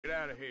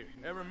of here.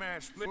 Every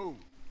man split. Move.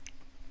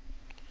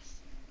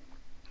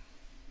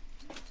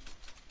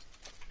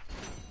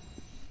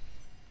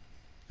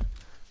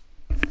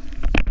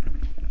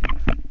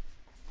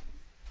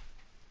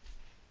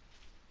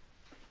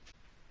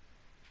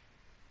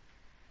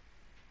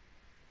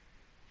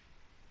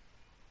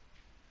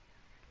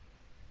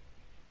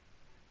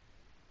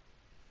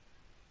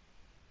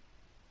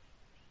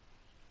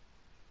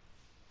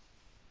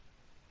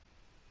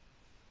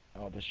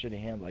 Oh, the shitty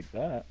hand like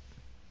that.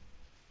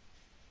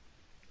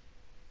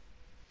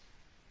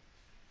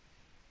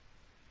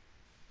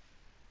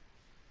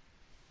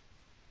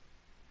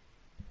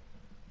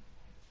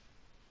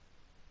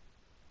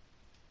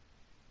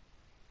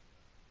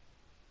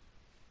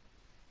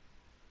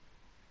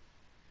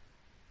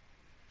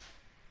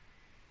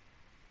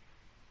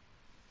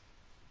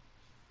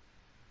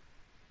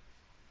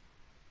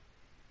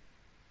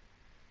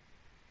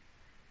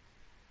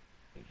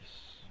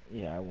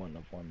 Yeah, I wouldn't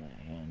have won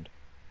that hand.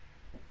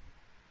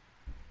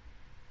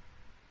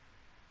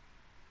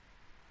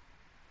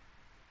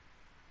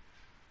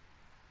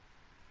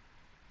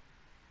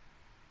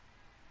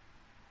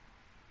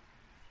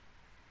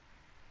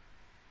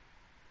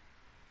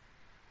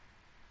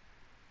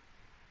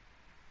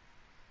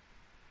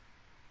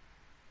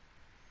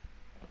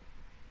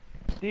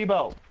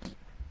 Debo!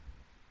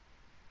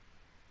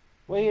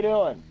 What are you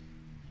doing?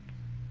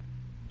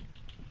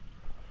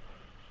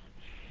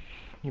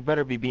 You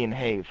better be being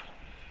Have.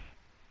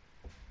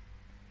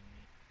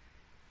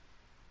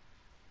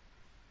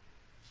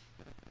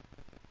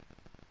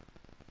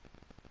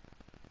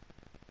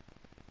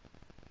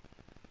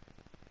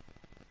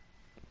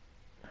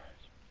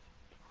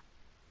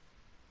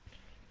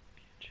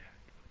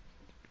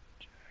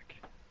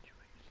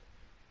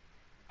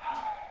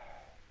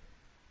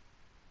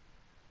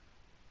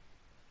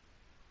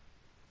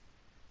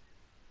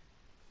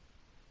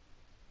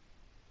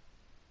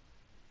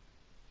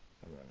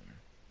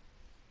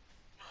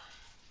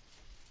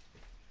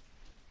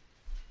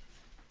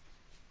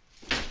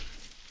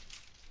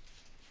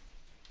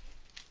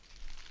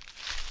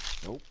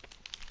 Nope.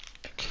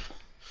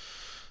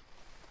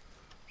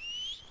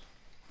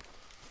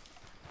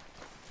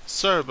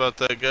 Sorry about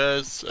that,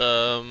 guys.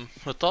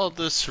 With all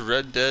this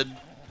Red Dead,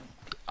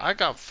 I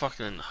got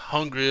fucking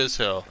hungry as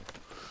hell.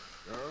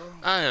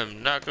 I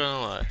am not gonna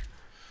lie.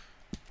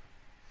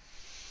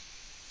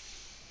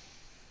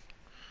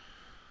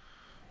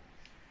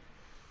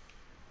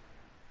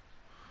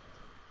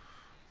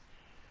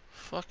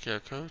 Fuck yeah,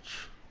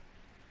 coach.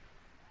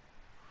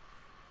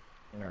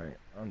 Alright,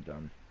 I'm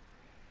done.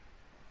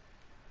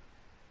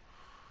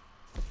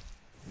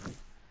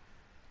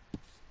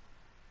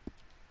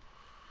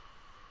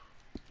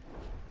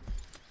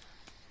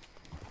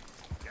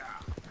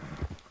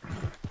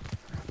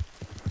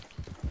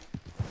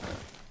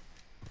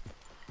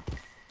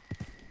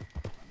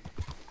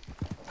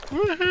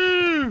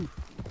 Woohoo!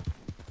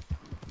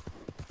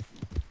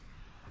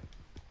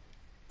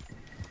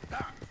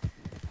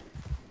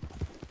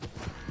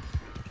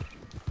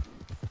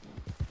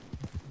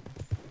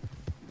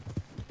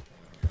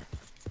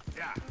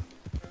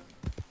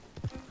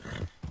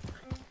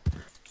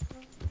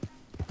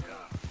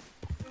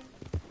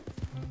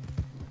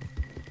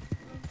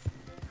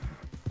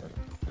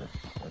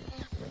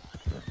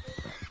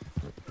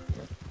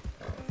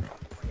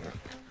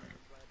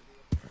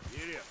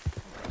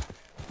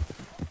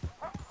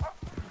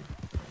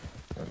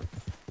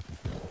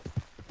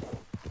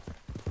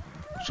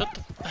 Shut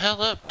the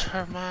hell up,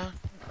 termite.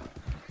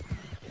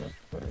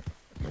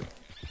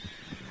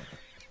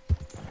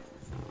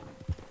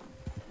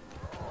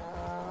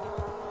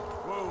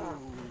 Whoa,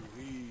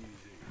 easy.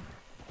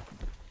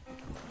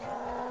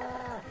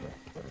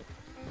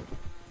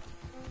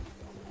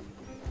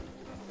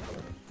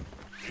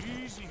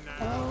 Easy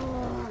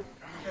now.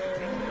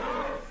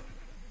 Enough.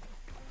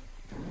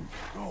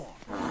 Go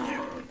on, get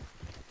it.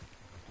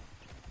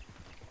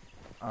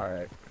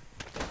 Alright.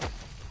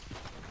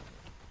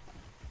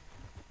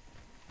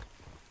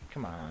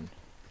 Come on.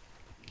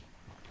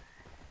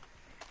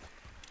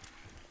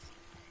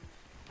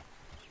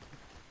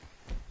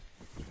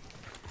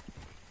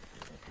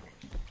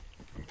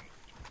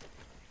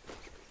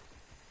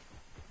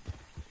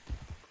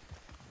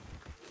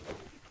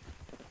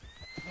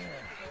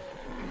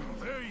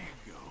 There you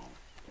go.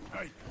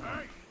 Hey,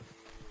 hey.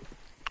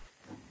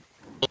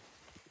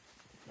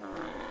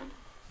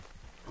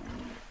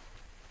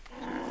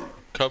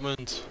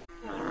 Cummins.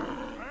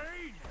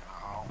 Hey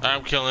now.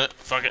 I'm killing it.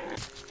 Fuck it.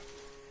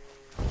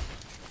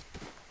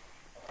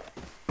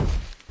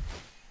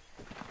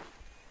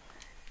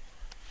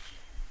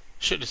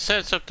 Should have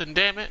said something,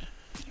 damn it.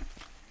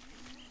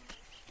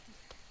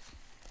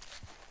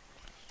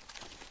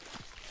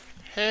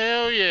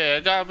 Hell yeah,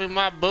 I got me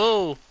my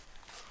bull.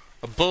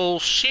 A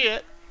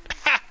bullshit.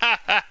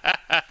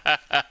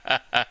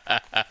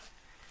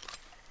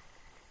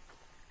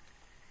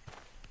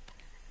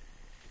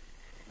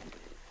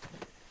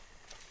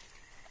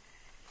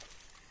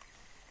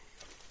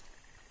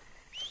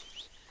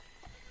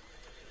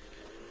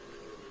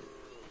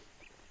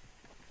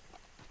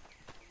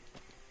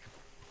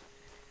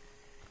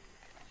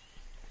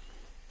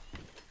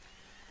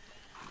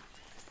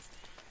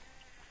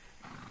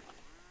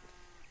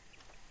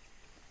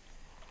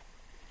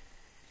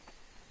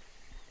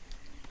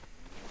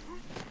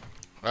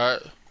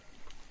 Alright.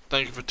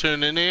 Thank you for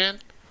tuning in.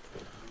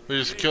 We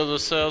just killed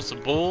ourselves a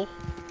bull.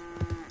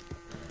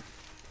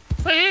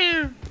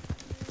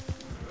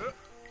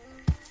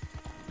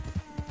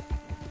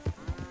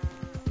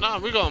 Nah,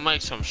 we're gonna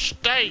make some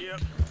steak.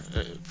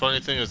 Funny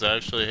thing is, I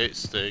actually hate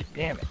steak.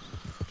 Damn it.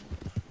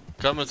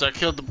 Cummins, I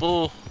killed the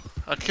bull.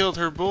 I killed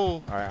her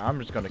bull. Alright, I'm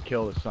just gonna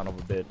kill this son of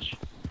a bitch.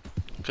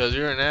 Cause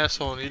you're an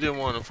asshole and you didn't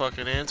want to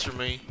fucking answer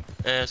me,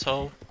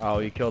 asshole. Oh,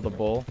 you killed the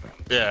bull?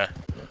 Yeah.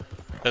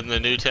 In the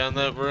new town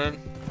that we're in?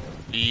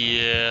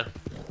 Yeah.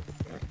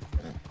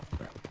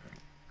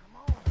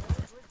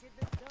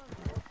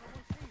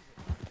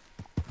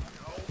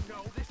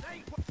 No, this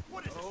ain't.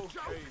 What is this,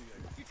 Joe?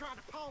 You trying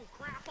to pawn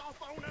crap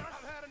off on us?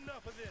 I've had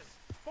enough of this.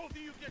 Both of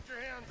you get your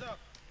hands up.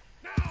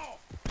 Now!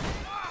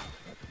 Ah!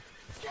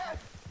 Get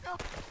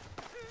up!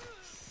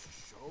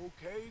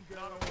 Okay, guys.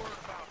 Not a word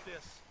about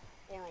this,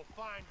 or we'll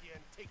find you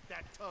and take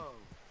that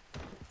tongue.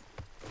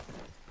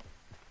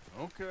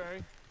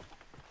 Okay.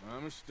 My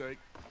mistake.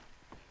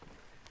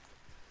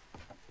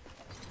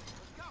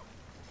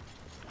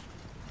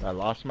 I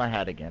lost my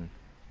hat again.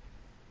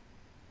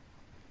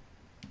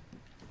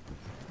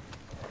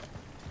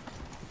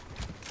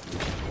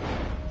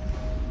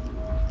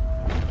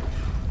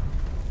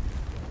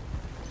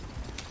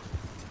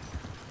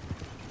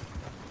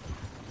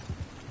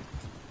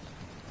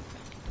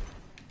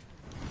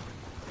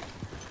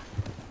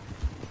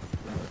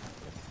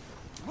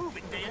 Move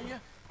it, damn ya!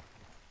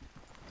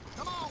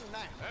 Come on now.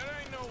 That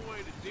ain't no way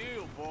to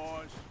deal,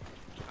 boys.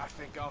 I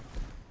think I'll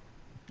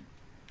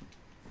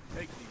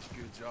take these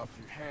goods off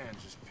your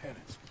hands as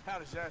penance. How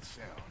does that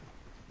sound?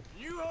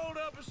 You hold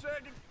up a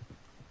second.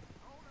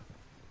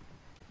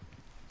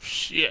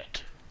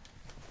 Shit.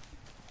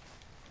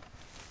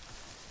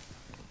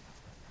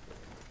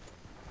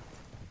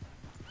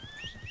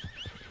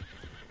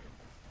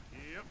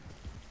 Yep.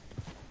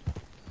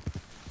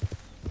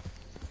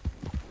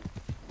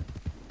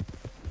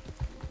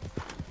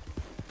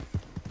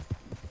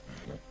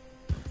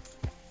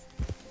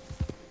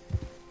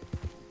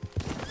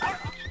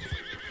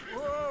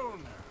 Whoa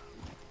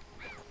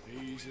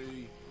now.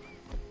 Easy.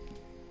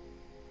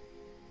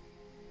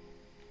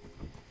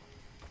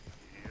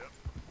 Yep.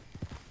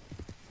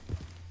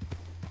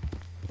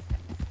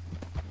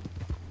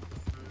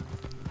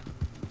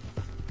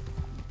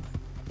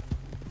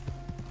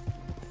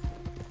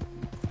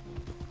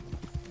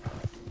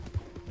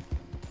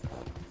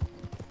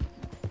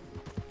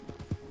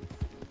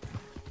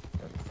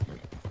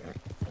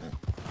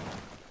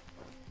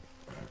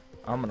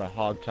 I'm gonna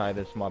hog tie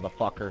this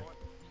motherfucker.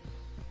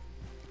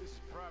 This is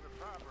private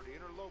property,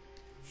 interlope.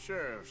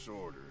 Sheriff's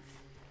orders.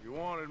 You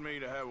wanted me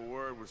to have a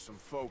word with some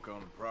folk on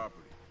the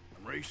property.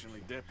 I'm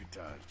recently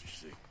deputized, you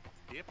see.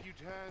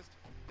 Deputized?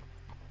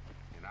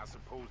 And I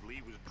suppose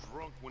Lee was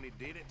drunk when he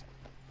did it?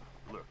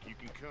 Look, you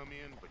can come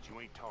in, but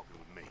you ain't talking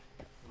with me.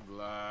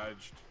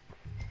 Obliged.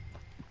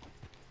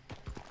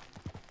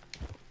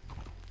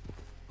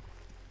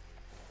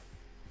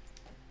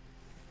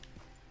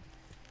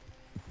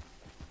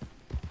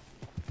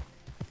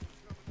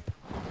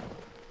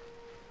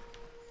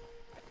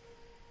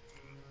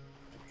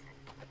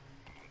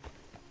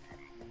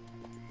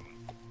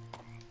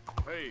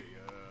 Hey,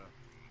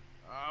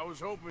 I was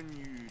hoping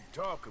you'd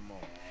talk a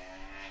moment.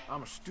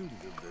 I'm a student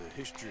of the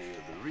history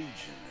of the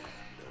region,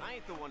 and, I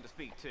ain't the one to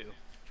speak to.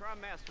 Try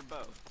Master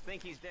Bo.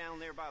 Think he's down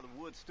there by the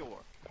wood store.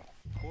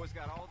 Boy's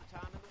got all the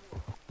time in the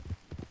world.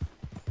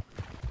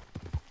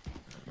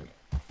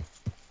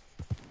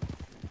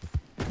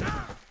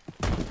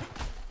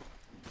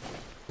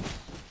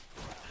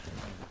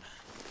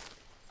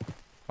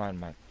 Find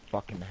my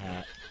fucking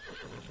hat.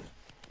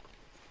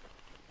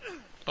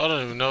 I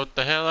don't even know what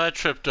the hell I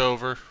tripped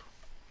over.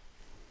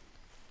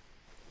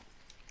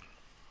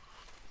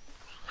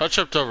 I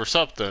tripped over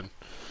something.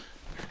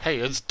 Hey,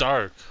 it's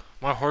dark.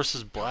 My horse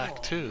is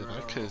black too.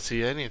 I couldn't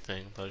see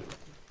anything. Like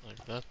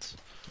that's.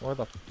 Where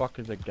the fuck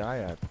is the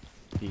guy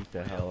I beat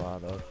the hell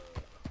out of?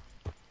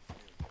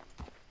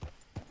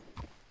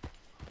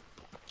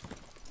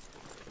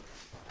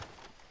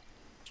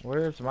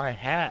 Where's my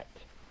hat?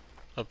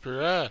 Up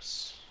your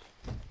ass.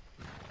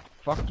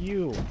 Fuck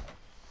you.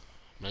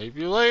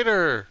 Maybe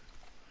later.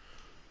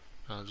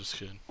 No, I'm just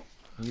kidding.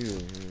 You.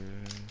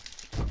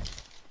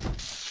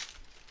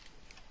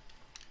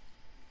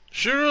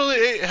 She really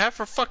ate half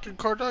her fucking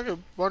corn dog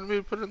and wanted me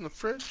to put it in the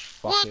fridge?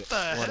 Fuck What it. the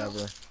hell?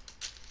 Whatever.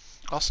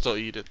 I'll still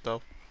eat it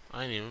though.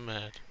 I ain't even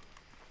mad.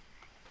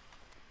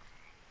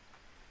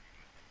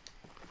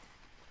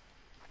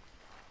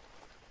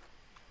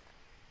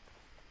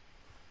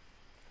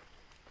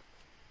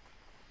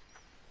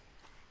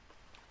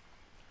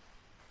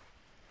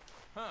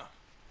 huh.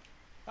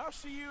 I'll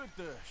see you at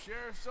the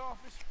sheriff's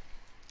office.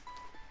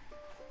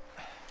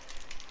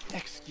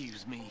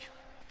 Excuse me,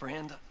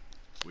 friend.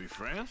 We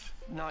friends?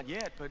 Not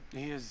yet, but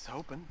he is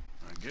hoping.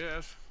 I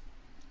guess.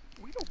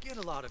 We don't get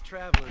a lot of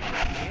travelers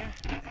around here,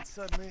 and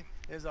suddenly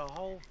there's a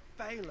whole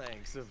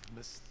phalanx of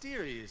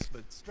mysterious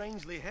but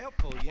strangely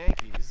helpful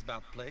Yankees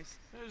about the place.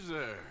 Is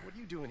there? What are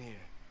you doing here?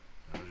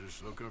 I'm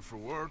just looking for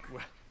work.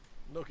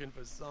 Looking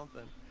for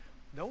something.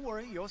 Don't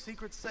worry, your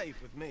secret's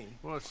safe with me.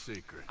 What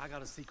secret? I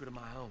got a secret of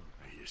my own.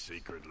 Are you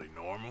secretly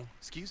normal?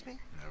 Excuse me?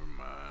 Never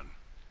mind.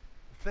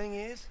 The thing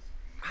is,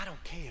 I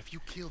don't care if you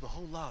kill the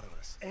whole lot of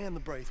us and the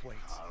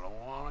Braithwaites. I don't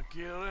want to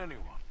kill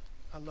anyone.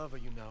 I love her,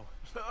 you know.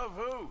 Love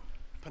who?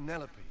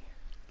 Penelope.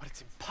 But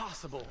it's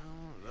impossible.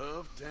 Well,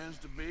 love tends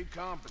to be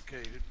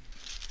complicated.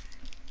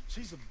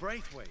 She's a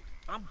Braithwaite.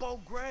 I'm Beau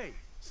Gray,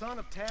 son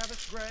of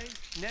Tavis Gray,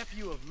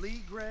 nephew of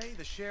Lee Gray,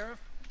 the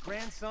sheriff,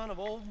 grandson of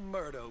old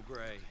Murdo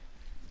Gray.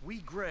 We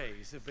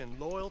Grays have been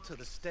loyal to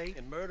the state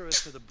and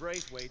murderous to the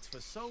Braithwaites for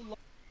so long.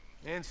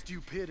 And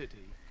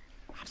stupidity.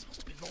 I'm supposed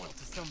to be loyal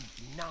to some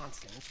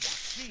nonsense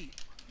while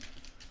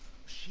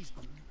she's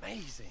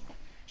amazing.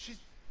 She's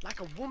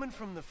like a woman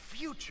from the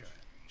future.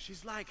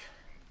 She's like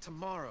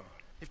tomorrow,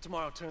 if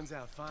tomorrow turns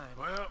out fine.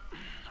 Well,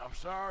 I'm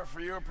sorry for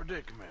your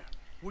predicament.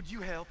 Would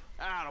you help?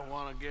 I don't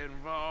want to get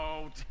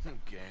involved in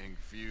gang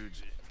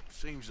feuds. It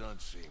seems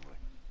unseemly.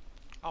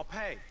 I'll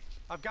pay.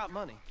 I've got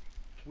money.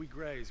 We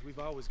Grays, we've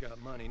always got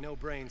money. No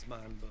brains,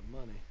 mind, but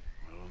money.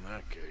 Well, in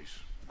that case...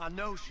 I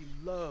know she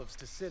loves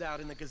to sit out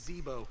in the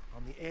gazebo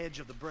on the edge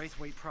of the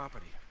Braithwaite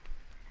property.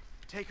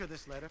 Take her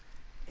this letter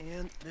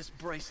and this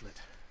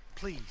bracelet,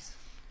 please.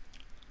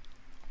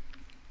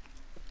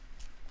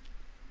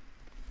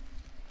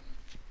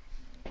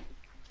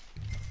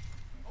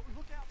 Oh,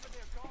 look out for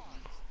their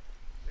guards.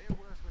 They're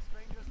worse for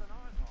strangers than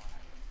ours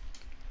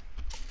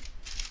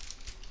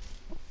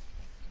are.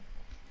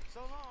 So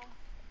long,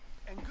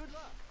 and good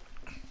luck.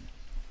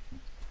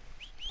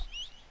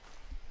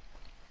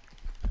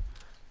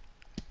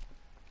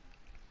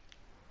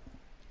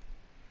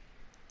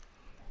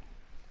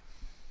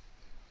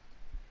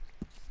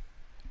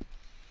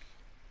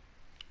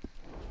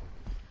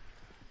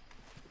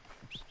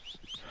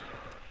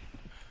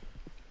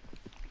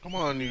 Come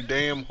on, you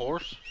damn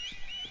horse.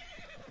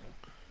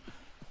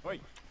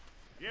 Wait.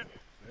 Yep.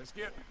 Let's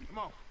get... Come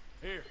on.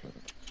 Here.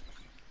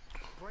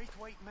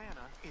 Braithwaite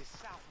Manor is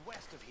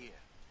southwest of here.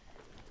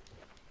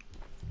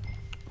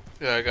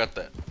 Yeah, I got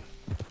that.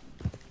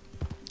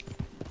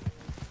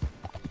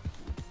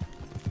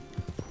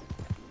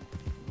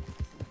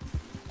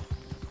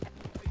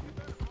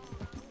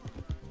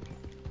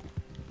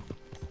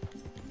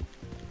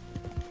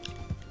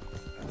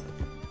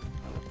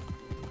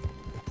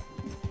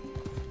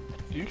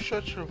 You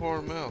shut your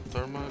whore mouth,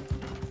 Thermite.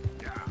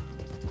 Yeah.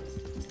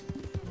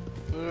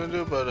 What are you gonna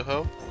do about it,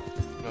 ho?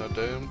 Not a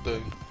damn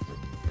thing.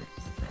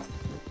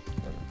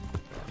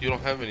 You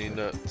don't have any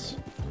nuts.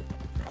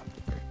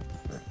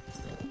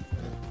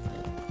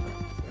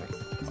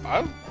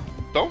 I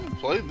don't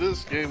play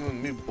this game with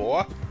me,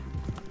 boy.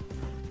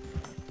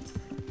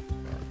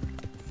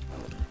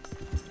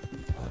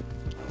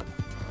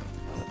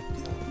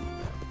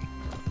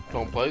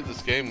 Don't play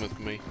this game with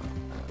me.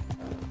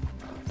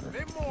 A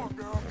bit more,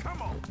 girl.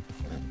 Come on.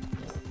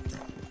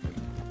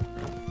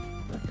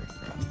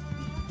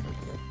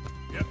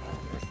 Yep.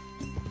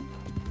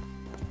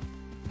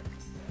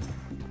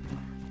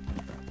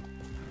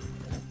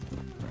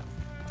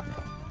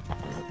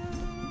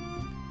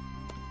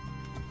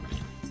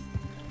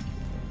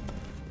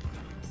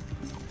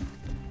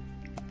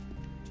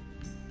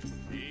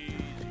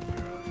 Easy,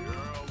 girl. You're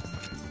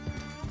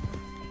okay.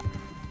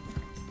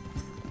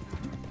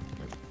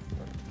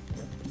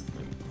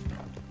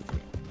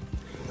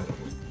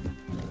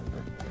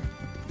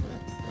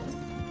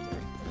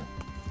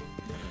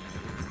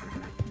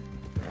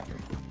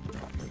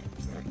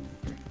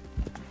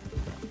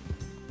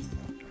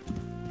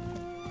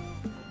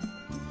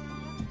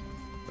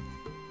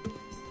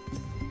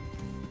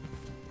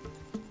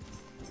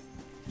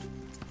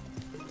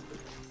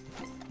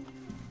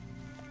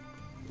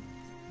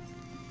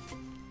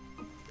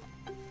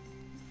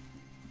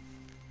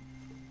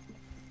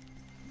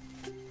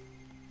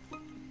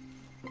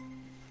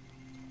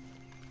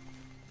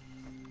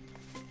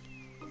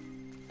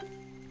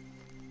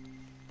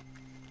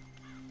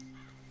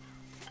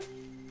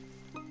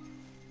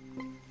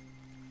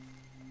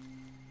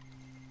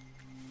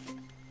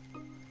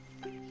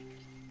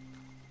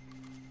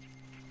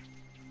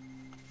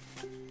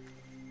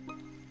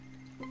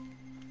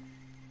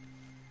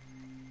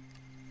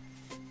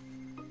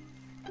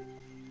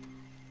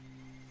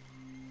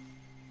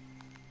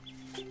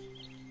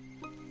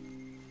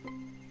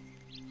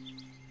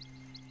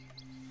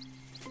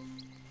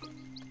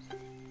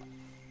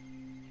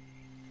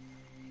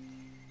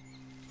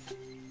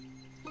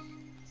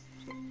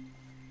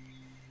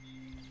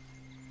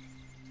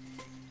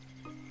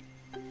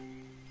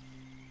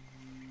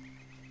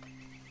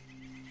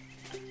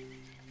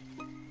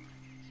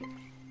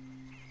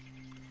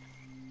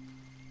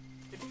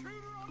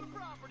 Intruder on the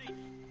property!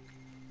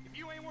 If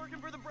you ain't working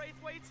for the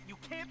Braithwaites, you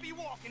can't be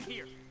walking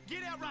here.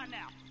 Get out right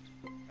now.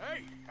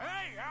 Hey,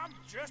 I'm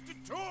just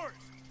a tourist.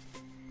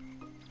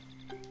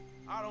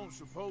 I don't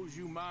suppose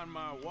you mind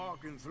my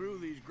walking through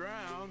these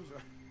grounds.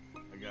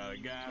 I got a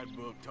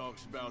guidebook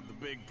talks about the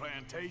big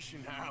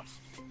plantation house.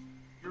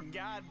 Your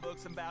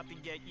guidebook's about to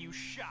get you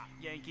shot,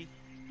 Yankee.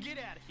 Get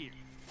out of here.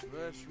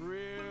 That's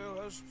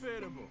real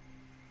hospitable.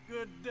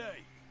 Good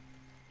day.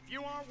 If If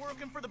you aren't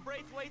working for the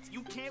Braithwaites,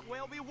 you can't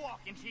well be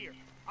walking here.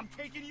 I'm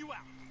taking you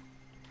out.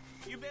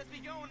 You best be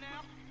going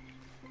now.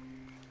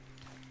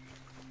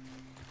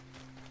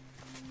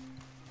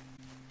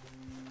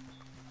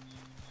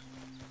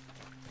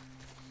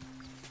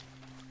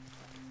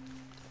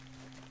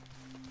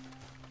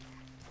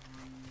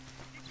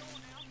 Get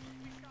going now.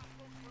 We've got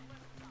folks for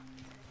less than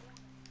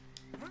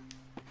a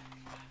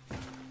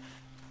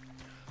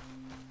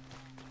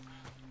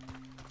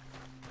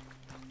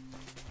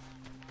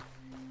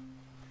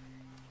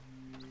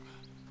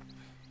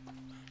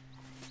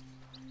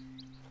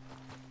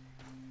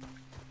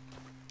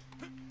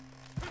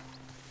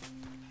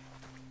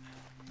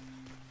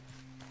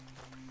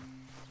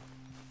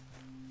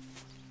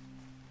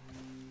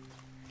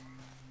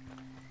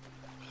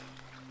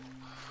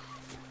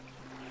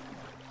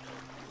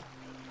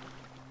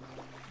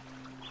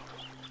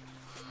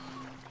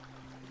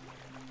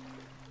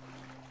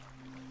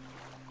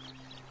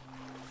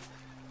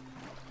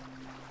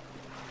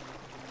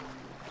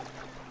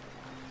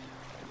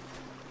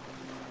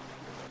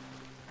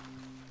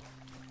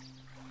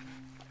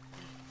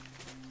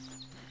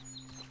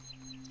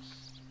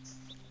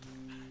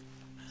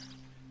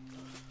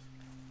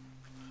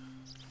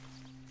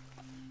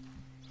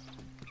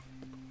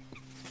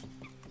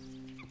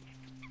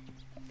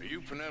Are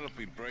you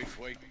Penelope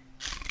Braithwaite?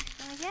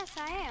 Yes,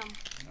 I am.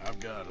 I've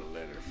got a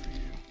letter for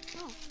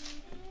you. Oh.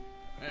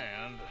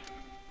 And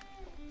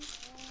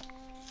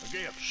a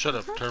gift. Shut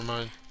up,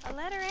 Termine. A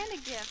letter and a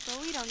gift, but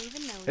we don't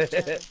even know each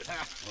other.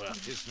 Well,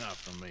 it's not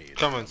from me. It's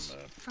Cummins.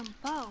 From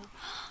Bo.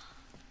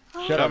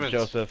 Oh, Shut up, Cummins.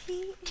 Joseph. he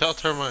is Tell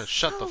Termine,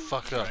 shut the so-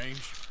 fuck up.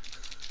 Strange.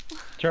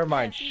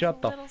 Termine, Yes, he's shut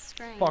a the little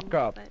strange, fuck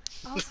up. But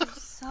also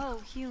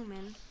so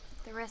human.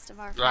 The rest of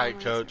our Right,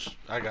 families Coach.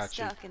 are I got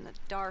you. stuck in the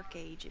dark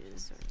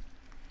ages, or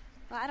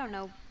well, I don't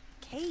know,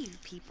 cave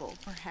people,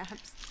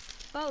 perhaps.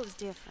 Bo's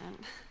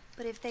different.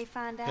 But if they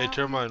find out, Hey,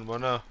 Termine,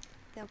 1-0.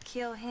 they'll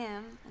kill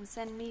him and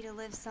send me to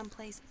live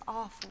someplace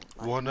awful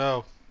like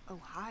 1-0.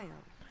 Ohio.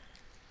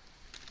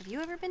 Have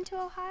you ever been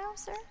to Ohio,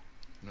 sir?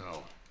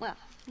 No. Well,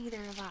 neither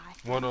have I.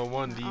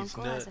 101 My these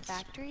uncle has a nuts.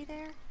 factory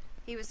there.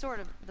 He was sort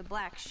of the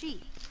black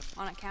sheep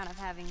on account of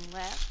having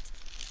left.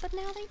 But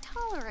now they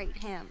tolerate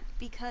him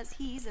because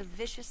he's a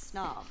vicious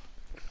snob.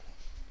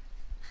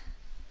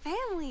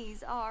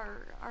 Families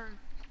are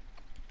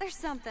there's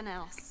something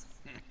else.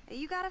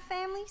 You got a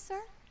family,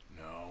 sir?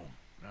 No,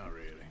 not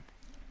really.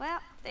 Well,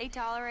 they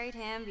tolerate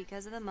him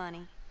because of the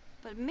money.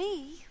 But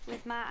me,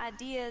 with my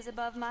ideas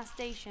above my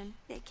station,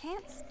 they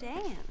can't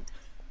stand.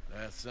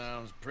 That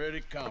sounds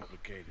pretty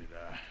complicated.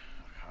 I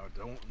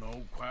don't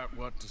know quite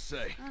what to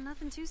say. Oh,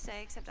 nothing to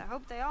say, except I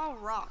hope they all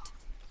rot.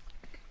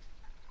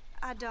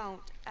 I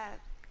don't,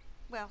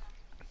 well,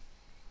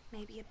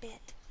 maybe a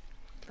bit.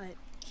 But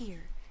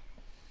here,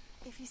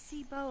 if you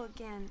see Bo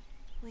again,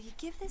 will you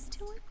give this to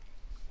him?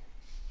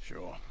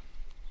 Sure.